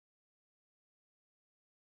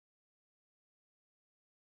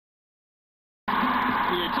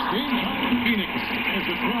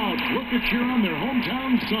to cheer on their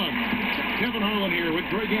hometown SUNS. Kevin Harlan here with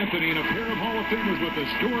Greg Anthony and a pair of Hall of Famers with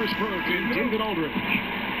us, Doris Burke and David Aldridge.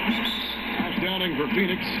 Ash Downing for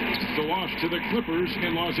Phoenix. The loss to the Clippers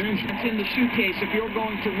in Los Angeles. It's in the suitcase if you're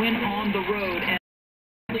going to win on the road.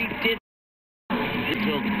 And did.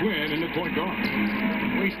 So Quinn in the point guard.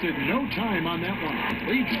 Wasted no time on that one.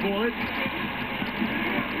 Leads for it.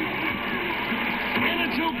 And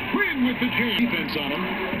it's Quinn with the jam. Defense on him.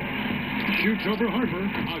 Shoots over Harper.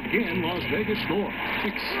 Again, Las Vegas score.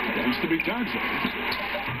 Thanks to Bitadze.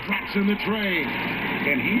 Drops in the tray.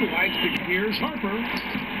 And he likes to. Here's Harper.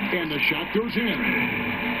 And the shot goes in.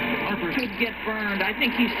 Harper could get burned. I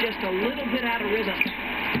think he's just a little bit out of rhythm.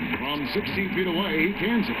 From 16 feet away, he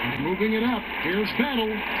cans it. Moving it up. Here's Battle.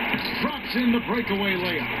 Drops in the breakaway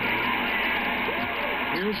layup.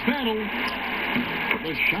 Here's Battle.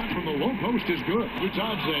 The shot from the low post is good.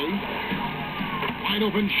 Bitadze. Wide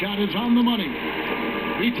open shot is on the money.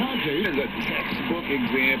 Bitadze is a textbook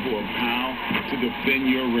example of how to defend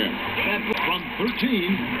your rim. From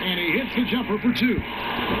 13, and he hits the jumper for 2.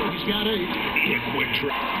 He's got 8. Quick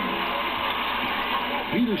try.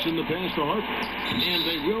 Peterson the pass to Harper. And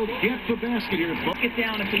they will get the basket here. Get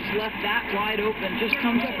down if he's left that wide open. Just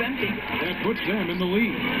comes up empty. That puts them in the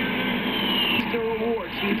lead. The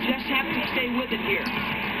rewards. You just have to stay with it here.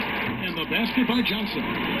 And the basket by Johnson.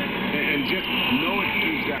 And just no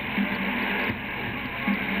excuse that.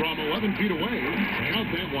 From 11 feet away.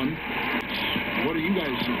 Count that one. What do you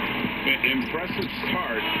guys see? Impressive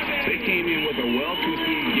start. They came in with a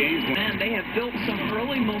well-conceived game plan. And they have built some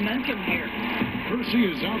early momentum here. Percy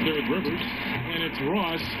is out there with Rivers, and it's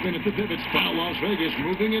Ross spin at the pivot spot. Las Vegas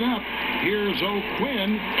moving it up. Here's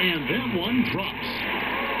O'Quinn, and that one drops.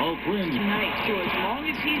 O'Quinn's nice. So as long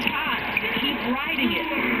as he's hot, keep riding it.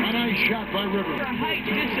 A nice shot by Rivers. For a height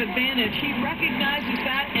disadvantage, he recognizes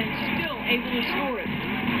that and still able to score it.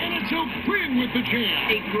 And it's O'Quinn with the jam.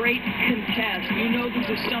 A great contest. You know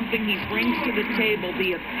this is something he brings to the table.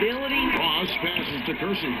 The ability. Ross passes to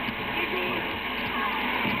Percy.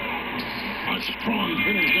 A strong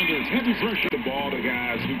finish under heavy pressure. The ball to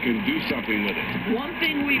guys who can do something with it. One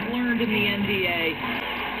thing we've learned in the NBA.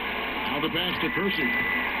 Now the pass to Percy.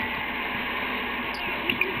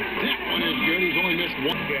 That one is good. He's only missed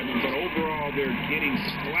one. Kevin, but overall they're getting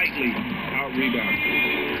slightly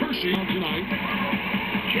out-rebounded. Percy on tonight.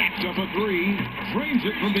 Jacks up a 3. Drains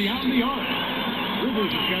it from beyond the arc.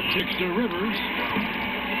 Rivers has got 6 to Rivers.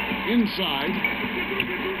 Inside.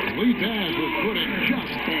 Lee Daz was put in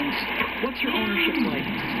just things. What's your ownership like?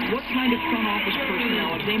 What kind of front office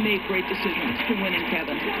personnel have they made great decisions to win in,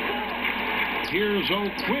 Kevin? Here's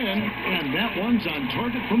O'Quinn, and that one's on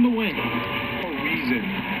target from the wing. No reason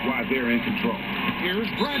why they're in control. Here's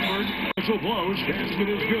Bradford. Whistle blows. Basket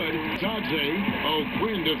is good. Bitadze.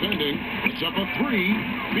 O'Quinn defending. It's up a 3.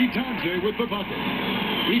 Bitadze with the bucket.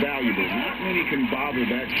 Valuable. Not many can bother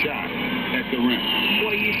that shot at the rim.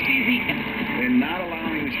 Well, you see the... And not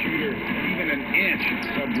allowing the shooter even an inch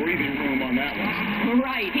of breathing room on that one.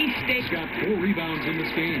 Right. He stays. He's got 4 rebounds in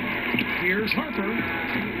this game. Here's Harper.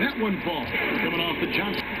 That one falls. Coming off the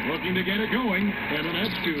Johnson. Looking to get it going. And then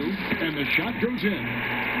that's 2. And the shot goes in.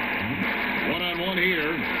 One-on-one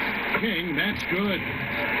here. King, that's good.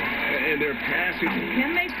 And they're passing.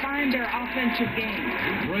 Can they find their offensive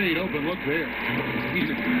game? Great open look there.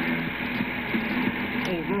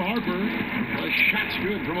 Over Harper. The shot's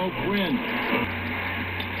good from O'Quinn.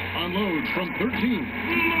 Unloads from 13.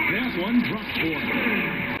 That one drops for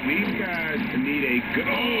him. These guys need a good...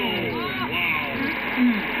 Oh, wow.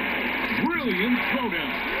 Brilliant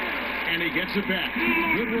throwdown. And he gets it back.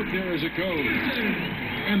 Good work there as it goes.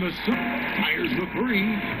 And the Sun fires the 3.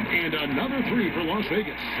 And another 3 for Las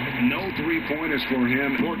Vegas. No three-pointers for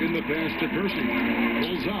him. Morgan the pass to Percy.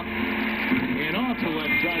 Pulls up. And off the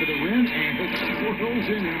left side of the rim. And it swirls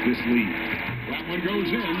in this lead. That one goes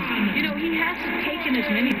in. You know, he hasn't taken as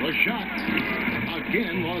many. A shot.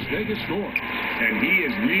 Again, Las Vegas score. And he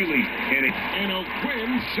is really in it. And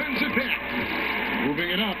O'Quinn sends it back.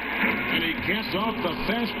 Moving it up. And he casts off the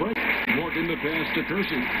fast break. Morgan the pass to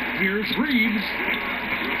Percy. Here's Reeves.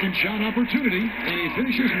 Second shot opportunity. And he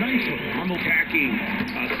finishes nicely. I'm attacking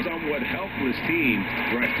a somewhat helpless team.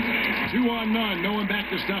 Right. 2 on none. No one back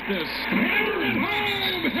to stop this. Hammer it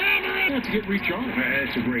home! Hammer it! Let's get recharged.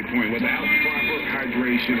 That's a great point. Without proper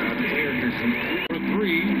hydration, a player can complete. For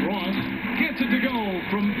 3, Ross gets it to go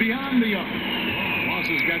from beyond the arc. Ross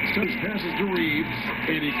has got such passes to Reeves,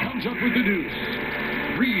 and he comes up with the deuce.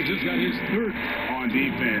 Reeves has got his 3rd. on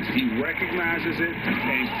defense. He recognizes it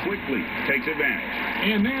and quickly takes advantage.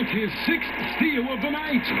 And that's his 6th steal of the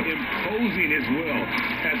night. Imposing his will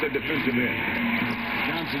as a defensive end.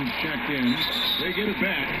 Johnson's checked in. They get it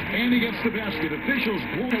back. And he gets the basket. Officials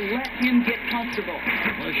blow. To let him get comfortable.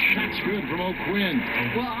 The shot's good from O'Quinn.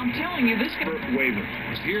 Well, I'm telling you, this guy... Waiver.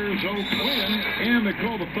 Here's O'Quinn. And they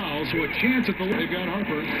call the foul, so a chance at the... They've got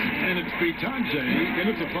Harper. And it's Bitadze. And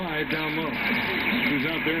it's a 5 down low. Who's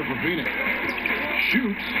out there for Phoenix?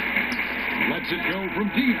 Shoots. Lets it go from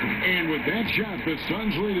deep. And with that shot, the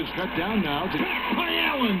Suns' lead is cut down now to by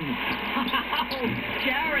Allen.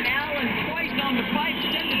 Jared Allen twice on the pipe,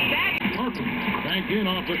 send it back. Harper banked in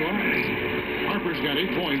off the glass. Harper's got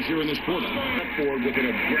 8 points here in this quarter. Forward with an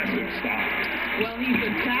aggressive stop. Well, he's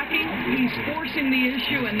attacking, he's forcing the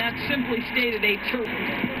issue, and that's simply stated a turn.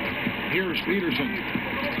 Here's Peterson.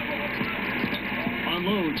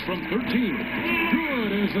 Unloads from 13.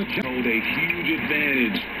 Good as the Hold a huge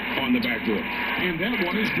advantage on the backdoor. And that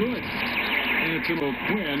one is good. And it's an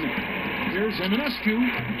O'Quinn. Here's Eminescu.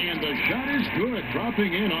 And the shot is good.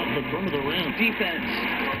 Dropping in off the front of the rim. Defense.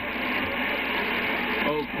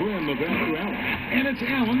 O'Quinn, the back to Allen. And it's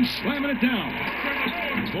Allen slamming it down.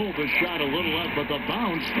 Pulled the shot a little up, but the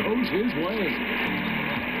bounce goes his way.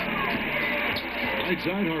 Right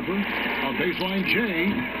side Harper. A baseline J.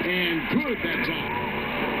 And good that time.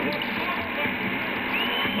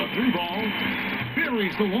 A 3-ball.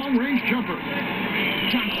 Buries the long-range jumper.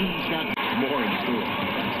 Johnson's got more in store.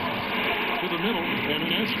 To the middle,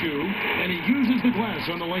 Eminescu, and he uses the glass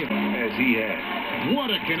on the layup. As he had. What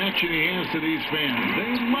a connection he has to these fans.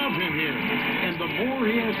 They love him here. And the more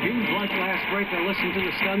he has games like Last break, I listened to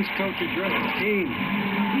the Suns coach address the team.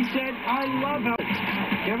 He said, I love how...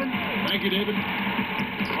 Kevin? Thank you, David.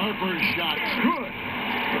 Harper's shot. Good.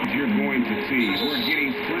 You're going to see. We're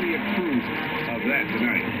getting plenty of proof of that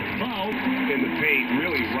tonight. Foul. In the paint,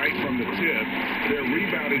 really right from the tip. Their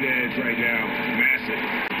rebounding edge right now, massive.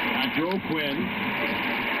 Back to O'Quinn.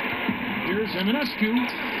 Here's Eminescu.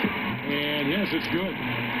 And yes, it's good.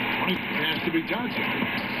 Pass to Bitadze.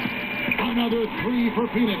 Another 3 for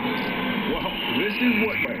Phoenix. Well, this is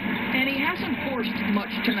what... And he hasn't forced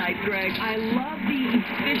much tonight, Greg. I love the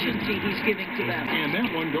efficiency he's giving to them. And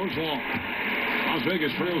that one goes long. Las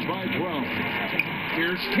Vegas trails by 12.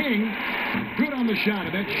 Here's King. Good on the shot,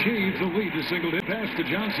 and that shaves the lead to single hit pass to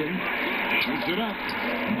Johnson. Shoots it up.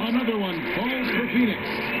 Another one falls for Phoenix.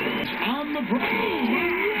 On the break.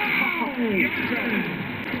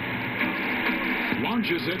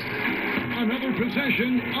 Launches it. Another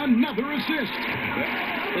possession. Another assist.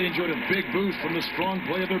 They enjoyed a big boost from the strong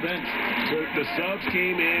play of their bench. The subs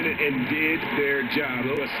came in and did their job.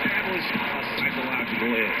 They'll establish a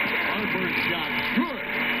psychological edge. Harper's shot. Good.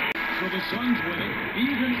 So the Suns win it.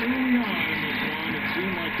 Even early on in this one, it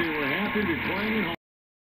seemed like they were happy to be playing at home.